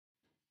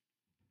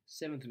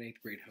7th and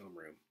 8th grade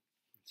homeroom.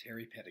 It's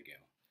Harry Pedigo.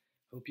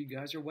 Hope you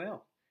guys are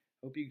well.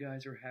 Hope you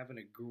guys are having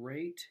a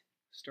great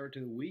start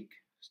to the week,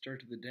 start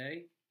to the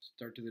day,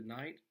 start to the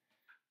night,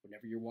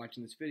 whenever you're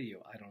watching this video.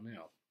 I don't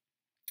know.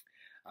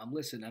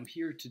 Listen, I'm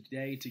here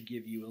today to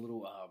give you a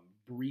little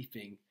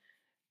briefing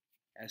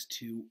as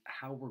to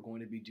how we're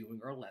going to be doing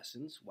our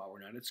lessons while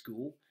we're not at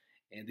school.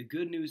 And the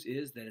good news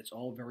is that it's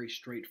all very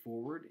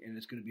straightforward, and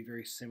it's going to be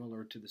very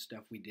similar to the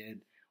stuff we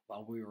did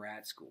while we were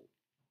at school.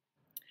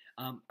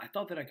 I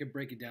thought that I could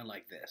break it down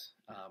like this.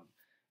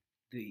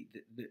 The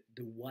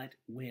what,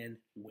 when,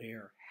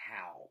 where,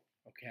 how,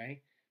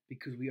 okay?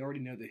 Because we already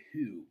know the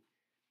who.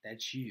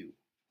 That's you.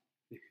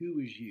 The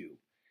who is you.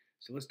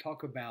 So let's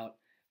talk about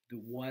the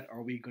what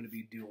are we going to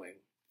be doing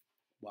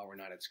while we're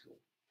not at school.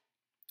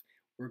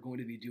 We're going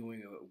to be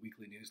doing a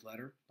weekly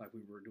newsletter like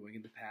we were doing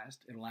in the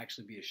past. It'll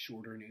actually be a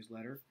shorter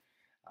newsletter.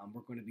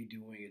 We're going to be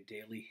doing a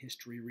daily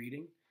history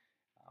reading.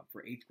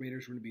 For 8th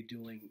graders, we're going to be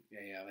doing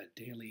a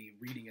daily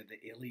reading of the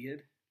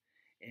Iliad.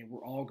 And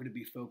we're all going to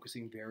be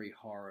focusing very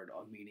hard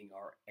on meeting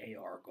our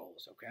AR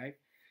goals, okay?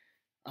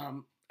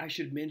 I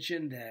should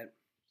mention that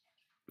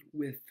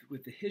with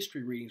the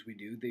history readings we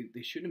do,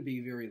 they shouldn't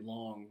be very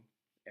long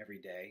every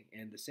day.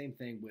 And the same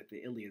thing with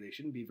the Iliad, they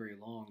shouldn't be very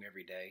long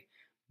every day.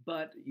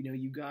 But, you know,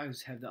 you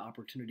guys have the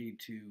opportunity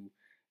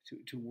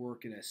to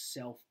work in a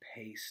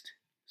self-paced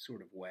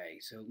sort of way.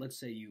 So let's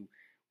say you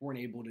weren't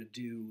able to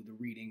do the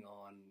reading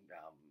on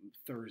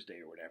Thursday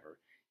or whatever.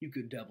 You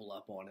could double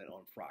up on it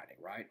on Friday,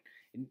 right?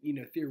 And, you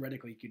know,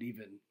 theoretically, you could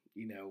even,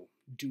 you know,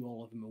 do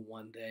all of them in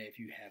one day if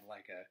you had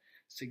like a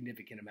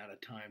significant amount of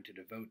time to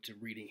devote to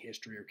reading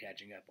history or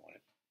catching up on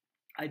it.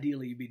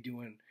 Ideally, you'd be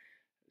doing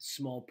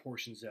small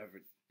portions of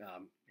it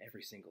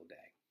every single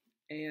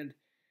day. And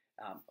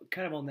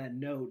kind of on that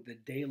note, the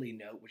daily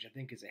note, which I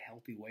think is a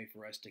healthy way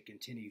for us to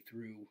continue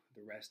through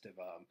the rest of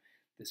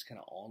this kind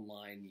of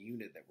online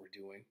unit that we're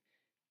doing.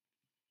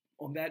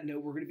 On that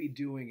note, we're going to be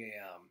doing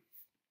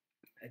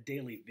a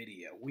daily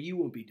video. Well, you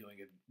won't be doing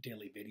a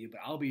daily video,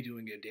 but I'll be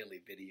doing a daily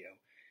video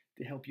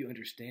to help you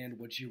understand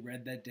what you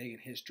read that day in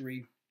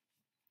history,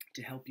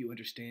 to help you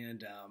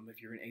understand,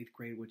 if you're in 8th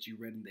grade, what you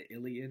read in the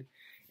Iliad,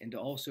 and to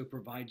also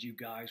provide you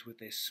guys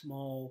with a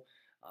small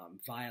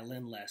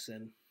violin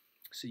lesson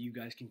so you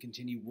guys can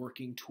continue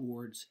working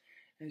towards,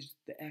 as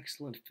the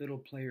excellent fiddle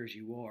players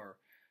you are,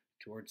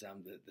 towards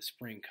the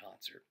spring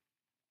concert.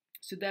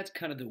 So that's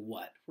kind of the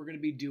what. We're going to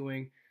be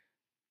doing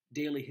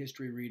daily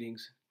history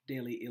readings,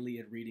 daily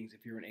Iliad readings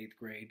if you're in 8th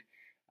grade,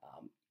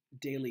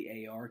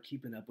 daily AR,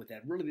 keeping up with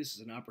that. Really, this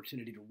is an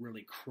opportunity to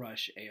really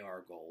crush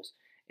AR goals.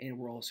 And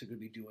we're also going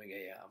to be doing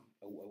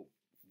a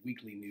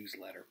weekly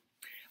newsletter.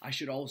 I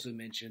should also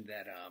mention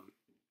that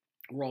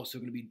we're also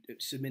going to be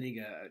submitting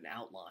an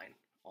outline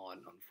on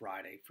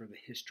Friday for the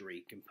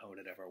history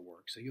component of our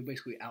work. So you'll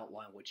basically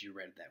outline what you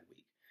read that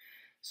week.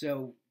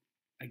 So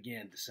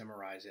again, to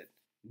summarize it,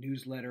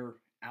 newsletter,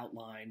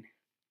 outline,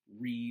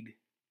 read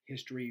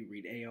history,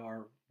 read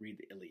AR, read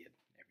the Iliad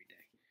every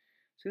day.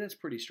 So that's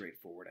pretty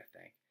straightforward, I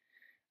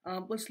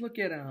think. Let's look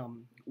at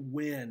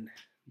when.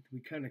 We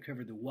kind of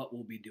covered the what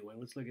we'll be doing.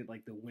 Let's look at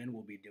like the when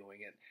we'll be doing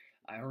it.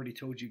 I already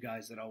told you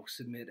guys that I'll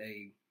submit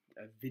a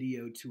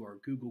video to our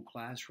Google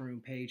Classroom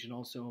page and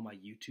also on my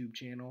YouTube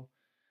channel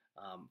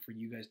for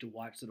you guys to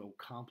watch that'll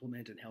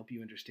complement and help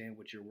you understand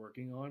what you're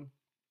working on.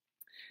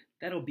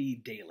 That'll be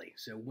daily.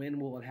 So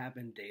when will it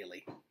happen?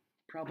 Daily.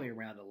 Probably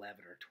around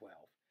 11 or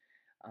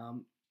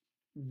 12.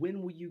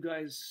 When will you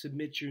guys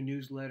submit your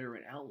newsletter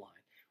and outline?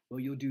 Well,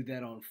 you'll do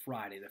that on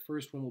Friday. The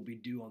first one will be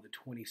due on the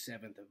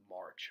 27th of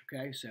March,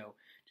 okay? So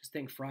just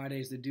think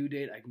Friday's the due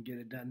date. I can get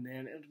it done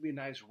then. It'll be a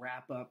nice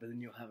wrap-up, and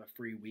then you'll have a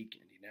free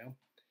weekend, you know?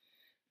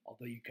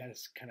 Although you kind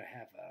of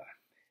have a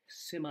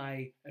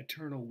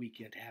semi-eternal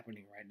weekend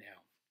happening right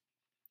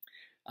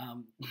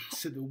now.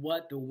 So the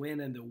what, the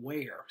when, and the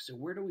where. So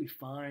where do we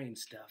find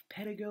stuff?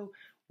 Pedigo,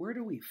 where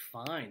do we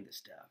find the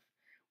stuff?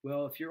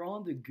 Well, if you're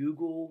on the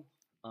Google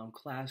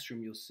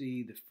Classroom, you'll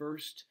see the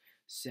first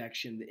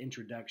section, the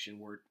introduction,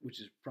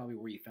 which is probably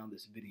where you found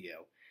this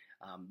video.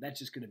 That's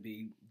just going to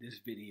be this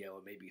video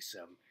and maybe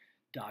some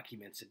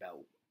documents about,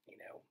 you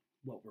know,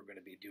 what we're going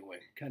to be doing.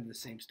 Kind of the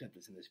same stuff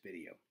that's in this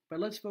video.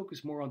 But let's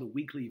focus more on the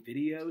weekly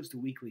videos, the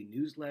weekly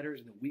newsletters,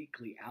 and the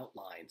weekly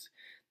outlines.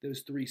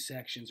 Those three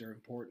sections are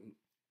important.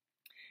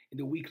 In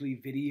the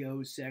weekly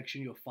videos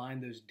section, you'll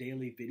find those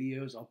daily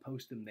videos. I'll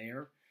post them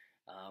there.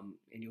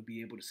 And you'll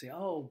be able to say,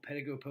 oh,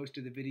 Pedigo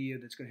posted the video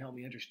that's going to help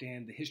me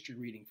understand the history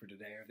reading for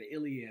today, or the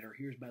Iliad, or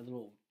here's my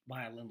little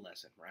violin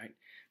lesson, right?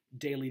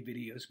 Daily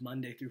videos,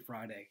 Monday through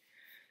Friday,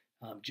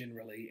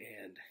 generally,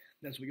 and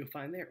that's what you'll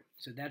find there.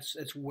 So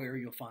that's where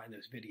you'll find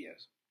those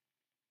videos.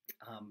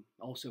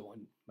 Also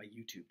on my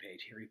YouTube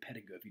page, Harry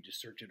Pedigo. If you just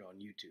search it on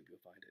YouTube, you'll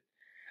find it.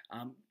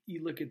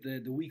 You look at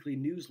the weekly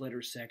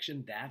newsletter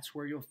section, that's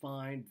where you'll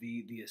find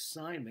the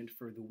assignment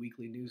for the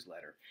weekly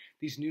newsletter.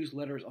 These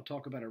newsletters, I'll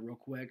talk about it real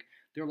quick.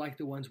 They're like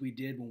the ones we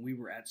did when we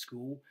were at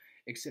school,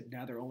 except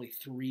now they're only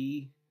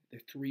three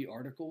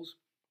articles.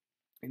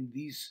 And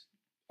these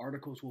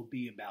articles will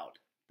be about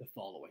the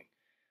following.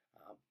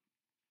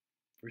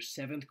 For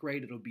 7th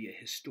grade, it'll be a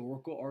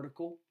historical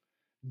article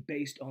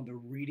based on the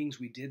readings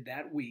we did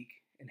that week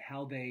and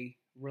how they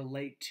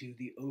relate to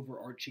the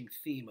overarching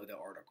theme of the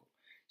article.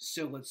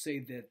 So let's say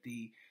that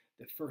the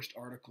first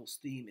article's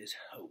theme is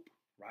hope,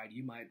 right?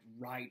 You might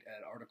write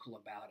an article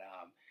about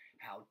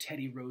how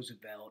Teddy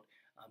Roosevelt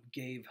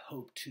gave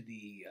hope to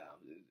the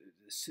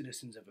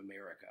citizens of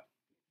America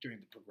during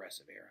the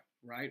Progressive Era,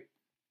 right?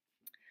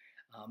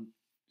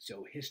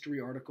 So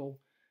history article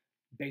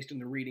based on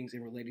the readings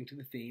and relating to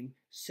the theme.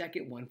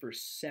 Second one for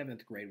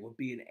 7th grade will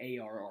be an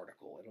AR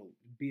article. It'll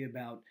be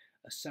about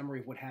a summary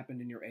of what happened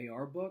in your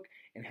AR book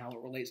and how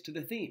it relates to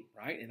the theme,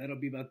 right? And that'll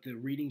be about the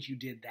readings you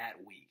did that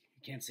week.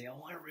 You can't say,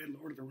 oh, I read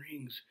Lord of the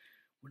Rings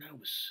when I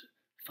was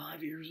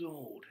 5 years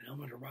old, and I'm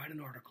going to write an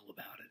article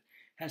about it.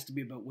 It has to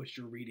be about what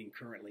you're reading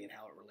currently and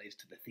how it relates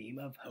to the theme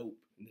of hope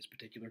in this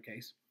particular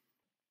case.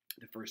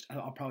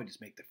 I'll probably just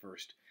make the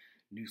first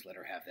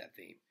newsletter have that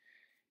theme.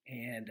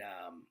 And,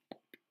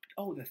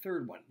 the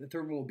third one. The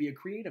third one will be a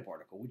creative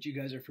article, which you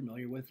guys are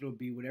familiar with. It'll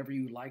be whatever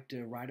you like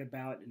to write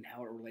about and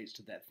how it relates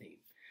to that theme.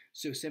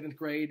 So 7th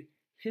grade,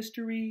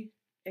 history,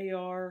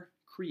 AR,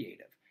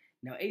 creative.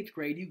 Now 8th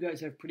grade, you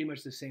guys have pretty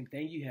much the same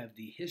thing. You have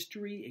the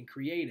history and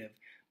creative,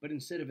 but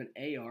instead of an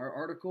AR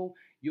article,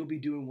 you'll be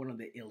doing one on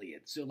the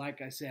Iliad. So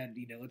like I said,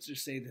 let's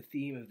just say the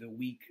theme of the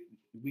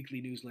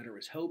weekly newsletter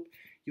is hope.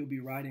 You'll be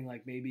writing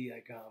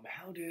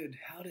how did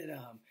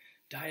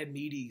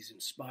Diomedes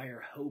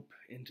inspire hope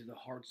into the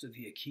hearts of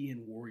the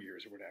Achaean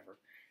warriors or whatever. Or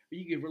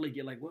you could really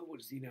get what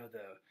was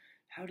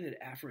how did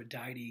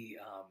Aphrodite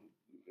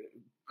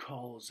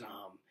calls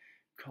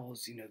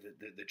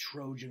the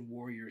Trojan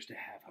warriors to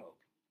have hope.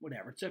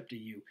 Whatever, it's up to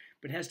you.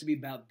 But it has to be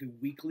about the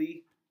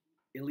weekly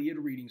Iliad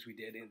readings we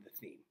did and the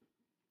theme.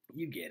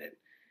 You get it.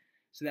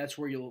 So that's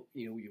where you'll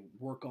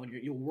work on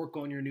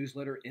your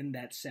newsletter in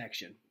that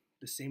section,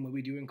 the same way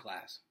we do in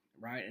class,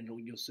 right? And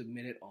you'll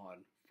submit it on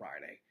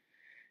Friday.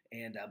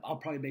 And I'll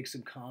probably make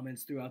some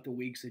comments throughout the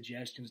week,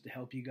 suggestions to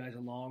help you guys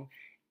along.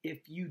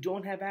 If you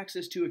don't have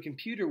access to a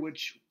computer,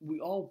 which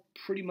we all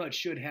pretty much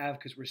should have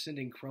because we're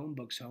sending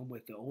Chromebooks home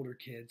with the older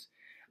kids,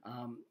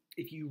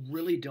 if you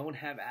really don't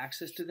have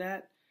access to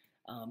that,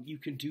 you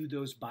can do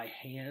those by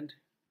hand,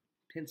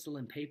 pencil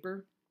and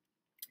paper,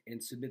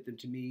 and submit them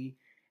to me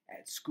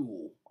at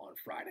school on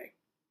Friday.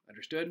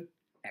 Understood?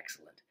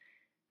 Excellent.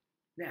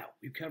 Now,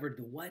 we've covered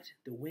the what,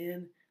 the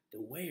when,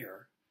 the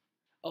where.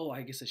 Oh,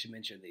 I guess I should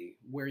mention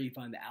where you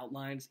find the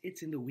outlines.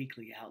 It's in the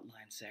weekly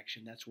outline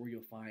section. That's where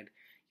you'll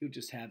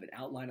just have an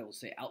outline. It will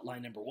say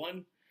outline number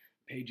 1,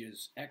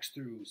 pages X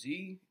through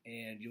Z,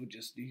 and you'll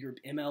just do your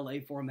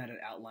MLA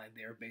formatted outline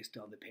there based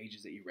on the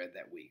pages that you read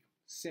that week.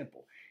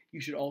 Simple. You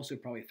should also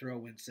probably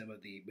throw in some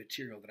of the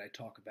material that I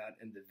talk about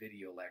in the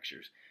video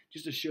lectures,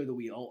 just to show that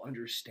we all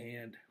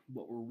understand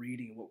what we're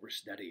reading and what we're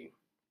studying.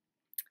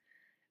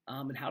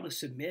 And how to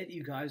submit,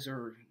 you guys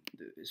are,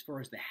 as far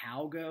as the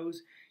how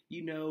goes,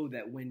 you know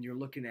that when you're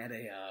looking at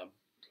a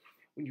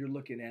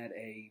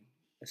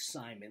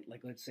assignment,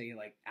 like let's say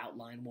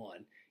outline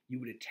 1, you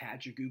would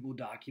attach a Google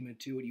document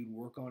to it. You'd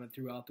work on it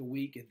throughout the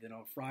week, and then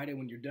on Friday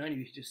when you're done,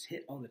 you just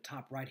hit on the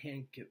top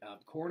right-hand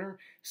corner,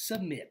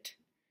 submit,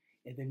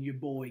 and then your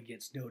boy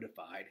gets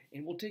notified,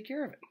 and we'll take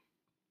care of it.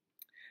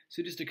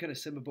 So just to kind of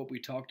sum up what we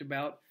talked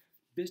about,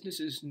 business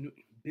as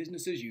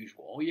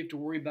usual. All you have to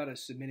worry about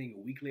is submitting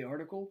a weekly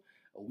article,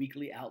 a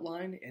weekly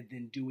outline, and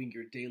then doing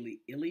your daily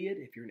Iliad,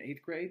 if you're in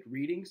 8th grade,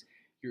 readings,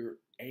 your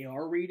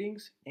AR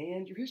readings,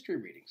 and your history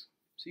readings.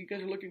 So you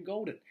guys are looking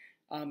golden.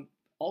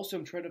 Also,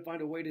 I'm trying to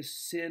find a way to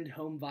send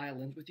home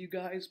violins with you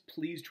guys.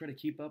 Please try to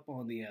keep up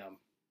on the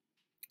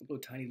little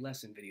tiny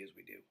lesson videos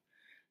we do.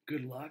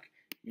 Good luck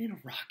and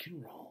rock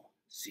and roll.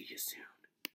 See you soon.